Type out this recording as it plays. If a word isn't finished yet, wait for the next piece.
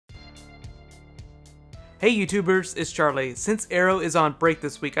Hey YouTubers, it's Charlie. Since Arrow is on break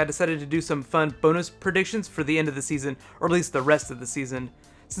this week, I decided to do some fun bonus predictions for the end of the season, or at least the rest of the season.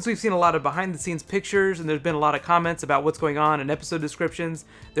 Since we've seen a lot of behind the scenes pictures and there's been a lot of comments about what's going on and episode descriptions,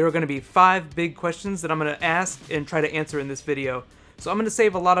 there are going to be 5 big questions that I'm going to ask and try to answer in this video. So I'm going to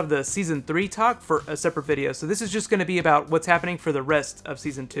save a lot of the Season 3 talk for a separate video, so this is just going to be about what's happening for the rest of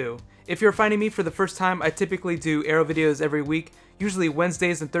Season 2. If you're finding me for the first time, I typically do Arrow videos every week. Usually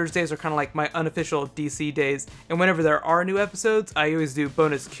Wednesdays and Thursdays are kind of like my unofficial DC days, and whenever there are new episodes, I always do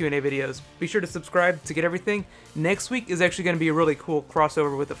bonus Q&A videos. Be sure to subscribe to get everything. Next week is actually going to be a really cool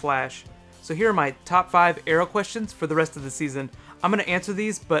crossover with The Flash. So here are my top 5 Arrow questions for the rest of the season. I'm going to answer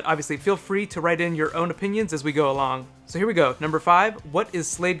these, but obviously feel free to write in your own opinions as we go along. So here we go. Number 5, what is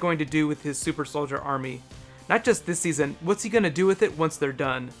Slade going to do with his super soldier army? Not just this season, what's he going to do with it once they're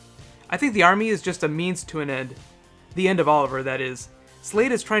done? I think the army is just a means to an end. The end of Oliver, that is.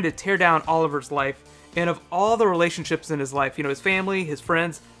 Slade is trying to tear down Oliver's life, and of all the relationships in his life, his family, his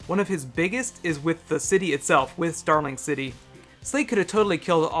friends, one of his biggest is with the city itself, with Starling City. Slade could have totally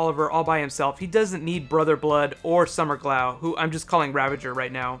killed Oliver all by himself. He doesn't need Brother Blood or Summerglow, who I'm just calling Ravager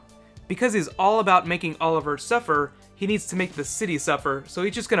right now. Because he's all about making Oliver suffer, he needs to make the city suffer, so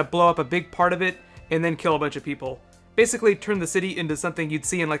he's just gonna blow up a big part of it and then kill a bunch of people. Basically turn the city into something you'd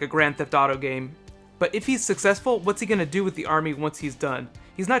see in like a Grand Theft Auto game. But if he's successful, what's he gonna do with the army once he's done?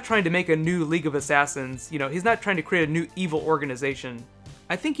 He's not trying to make a new League of Assassins, he's not trying to create a new evil organization.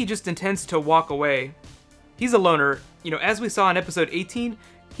 I think he just intends to walk away. He's a loner. As we saw in episode 18,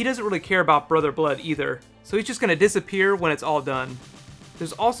 he doesn't really care about Brother Blood either, so he's just gonna disappear when it's all done.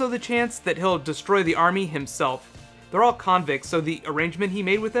 There's also the chance that he'll destroy the army himself. They're all convicts, so the arrangement he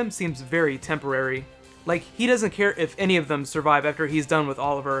made with them seems very temporary. Like, he doesn't care if any of them survive after he's done with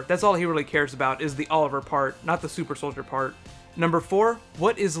Oliver. That's all he really cares about, is the Oliver part, not the super soldier part. Number 4,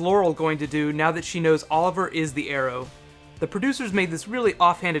 what is Laurel going to do now that she knows Oliver is the Arrow? The producers made this really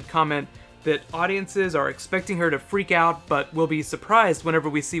offhanded comment that audiences are expecting her to freak out, but will be surprised whenever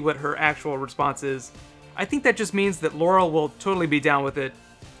we see what her actual response is. I think that just means that Laurel will totally be down with it.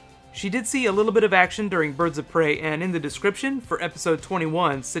 She did see a little bit of action during Birds of Prey, and in the description for episode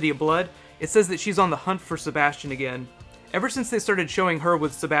 21, City of Blood, it says that she's on the hunt for Sebastian again. Ever since they started showing her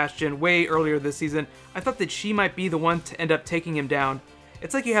with Sebastian way earlier this season, I thought that she might be the one to end up taking him down.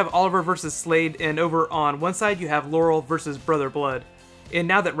 It's like you have Oliver versus Slade, and over on one side you have Laurel versus Brother Blood. And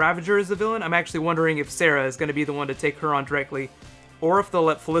now that Ravager is the villain, I'm actually wondering if Sarah is going to be the one to take her on directly, or if they'll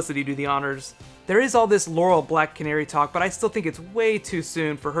let Felicity do the honors. There is all this Laurel Black Canary talk, but I still think it's way too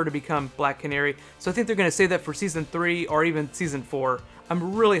soon for her to become Black Canary, so I think they're going to save that for Season 3 or even Season 4.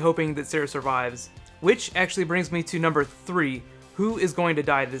 I'm really hoping that Sarah survives. Which actually brings me to number 3, who is going to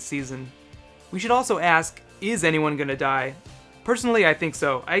die this season? We should also ask, is anyone going to die? Personally, I think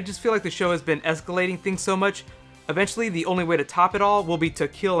so. I just feel like the show has been escalating things so much. Eventually, the only way to top it all will be to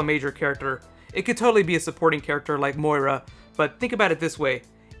kill a major character. It could totally be a supporting character like Moira, but think about it this way.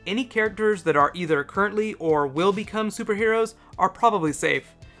 Any characters that are either currently or will become superheroes are probably safe.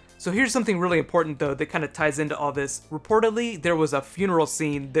 So here's something really important though that kind of ties into all this. Reportedly, there was a funeral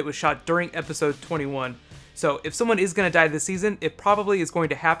scene that was shot during episode 21. So if someone is going to die this season, it probably is going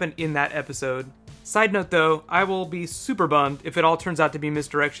to happen in that episode. Side note though, I will be super bummed if it all turns out to be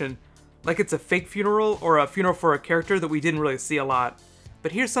misdirection. Like it's a fake funeral or a funeral for a character that we didn't really see a lot.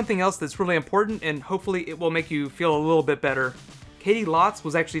 But here's something else that's really important, and hopefully it will make you feel a little bit better. Katie Lotz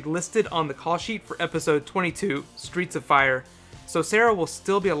was actually listed on the call sheet for episode 22, Streets of Fire. So Sarah will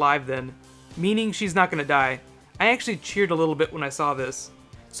still be alive then, meaning she's not gonna die. I actually cheered a little bit when I saw this.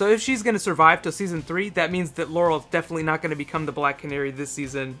 So if she's gonna survive till season 3, that means that Laurel's definitely not gonna become the Black Canary this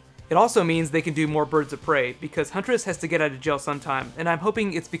season. It also means they can do more Birds of Prey, because Huntress has to get out of jail sometime, and I'm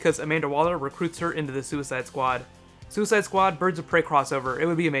hoping it's because Amanda Waller recruits her into the Suicide Squad. Suicide Squad, Birds of Prey crossover, it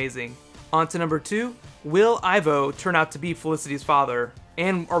would be amazing. On to number 2, will Ivo turn out to be Felicity's father?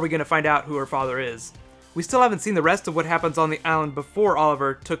 And are we going to find out who her father is? We still haven't seen the rest of what happens on the island before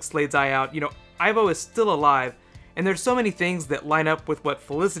Oliver took Slade's eye out. Ivo is still alive, and there's so many things that line up with what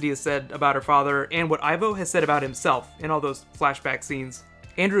Felicity has said about her father and what Ivo has said about himself in all those flashback scenes.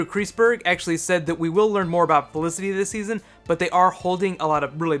 Andrew Kreisberg actually said that we will learn more about Felicity this season, but they are holding a lot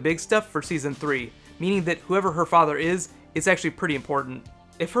of really big stuff for season 3, meaning that whoever her father is, it's actually pretty important.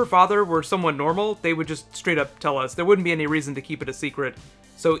 If her father were someone normal, they would just straight up tell us. There wouldn't be any reason to keep it a secret.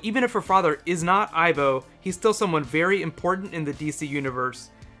 So even if her father is not Ivo, he's still someone very important in the DC universe.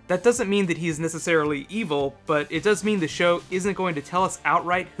 That doesn't mean that he's necessarily evil, but it does mean the show isn't going to tell us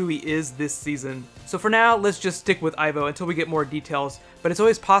outright who he is this season. So for now, let's just stick with Ivo until we get more details, but it's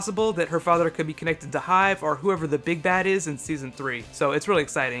always possible that her father could be connected to Hive or whoever the big bad is in Season 3, so it's really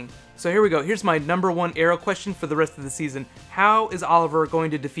exciting. So here we go, here's my number one Arrow question for the rest of the season. How is Oliver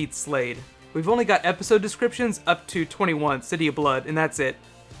going to defeat Slade? We've only got episode descriptions up to 21, City of Blood, and that's it.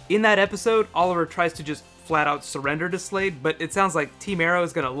 In that episode, Oliver tries to just flat out surrender to Slade, but it sounds like Team Arrow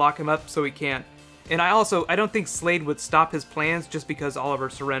is going to lock him up so he can't. And I don't think Slade would stop his plans just because Oliver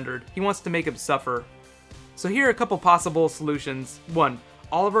surrendered. He wants to make him suffer. So here are a couple possible solutions. 1.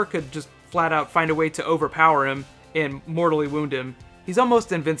 Oliver could just flat out find a way to overpower him and mortally wound him. He's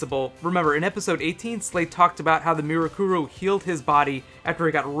almost invincible. Remember, in episode 18, Slade talked about how the Mirakuru healed his body after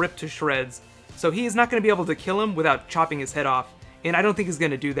he got ripped to shreds. So he is not going to be able to kill him without chopping his head off. And I don't think he's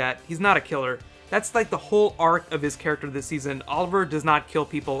going to do that. He's not a killer. That's like the whole arc of his character this season. Oliver does not kill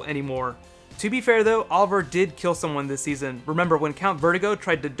people anymore. To be fair though, Oliver did kill someone this season. Remember, when Count Vertigo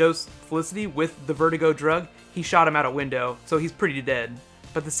tried to dose Felicity with the Vertigo drug, he shot him out a window, so he's pretty dead.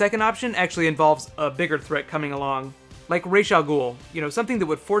 But the second option actually involves a bigger threat coming along. Like Ra's al Ghul, something that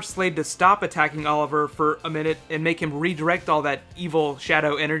would force Slade to stop attacking Oliver for a minute and make him redirect all that evil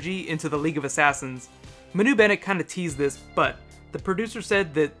shadow energy into the League of Assassins. Manu Bennett kind of teased this, but the producer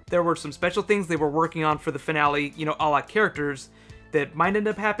said that there were some special things they were working on for the finale, a la characters, that might end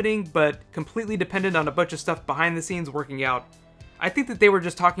up happening, but completely dependent on a bunch of stuff behind the scenes working out. I think that they were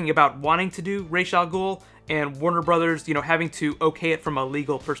just talking about wanting to do Ra's al Ghul, and Warner Brothers, having to okay it from a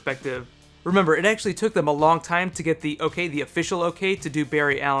legal perspective. Remember, it actually took them a long time to get the official okay to do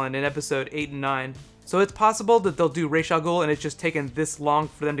Barry Allen in episode 8 and 9. So it's possible that they'll do Ra's al Ghul and it's just taken this long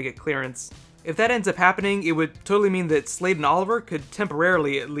for them to get clearance. If that ends up happening, it would totally mean that Slade and Oliver could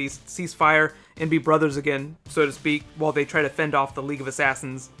temporarily at least cease fire and be brothers again, so to speak, while they try to fend off the League of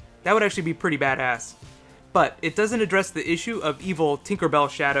Assassins. That would actually be pretty badass. But it doesn't address the issue of evil Tinkerbell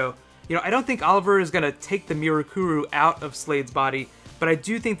Shadow. I don't think Oliver is going to take the Mirakuru out of Slade's body, but I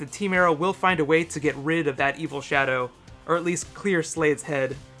do think that Team Arrow will find a way to get rid of that evil shadow, or at least clear Slade's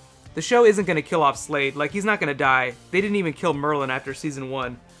head. The show isn't going to kill off Slade, like he's not going to die. They didn't even kill Merlin after season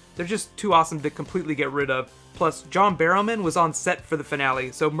 1. They're just too awesome to completely get rid of. Plus, John Barrowman was on set for the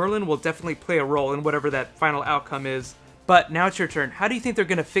finale, so Merlin will definitely play a role in whatever that final outcome is. But now it's your turn. How do you think they're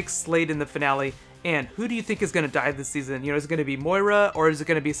going to fix Slade in the finale? And who do you think is going to die this season? Is it going to be Moira, or is it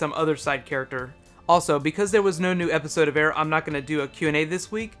going to be some other side character? Also, because there was no new episode of Arrow, I'm not going to do a Q&A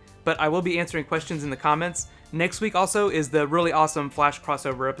this week, but I will be answering questions in the comments. Next week also is the really awesome Flash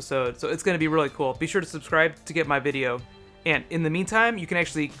crossover episode, so it's going to be really cool. Be sure to subscribe to get my video. And in the meantime, you can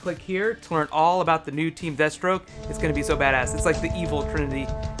actually click here to learn all about the new Team Deathstroke. It's going to be so badass. It's like the evil Trinity.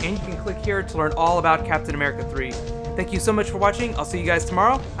 And you can click here to learn all about Captain America 3. Thank you so much for watching. I'll see you guys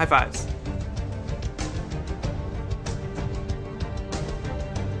tomorrow. High fives.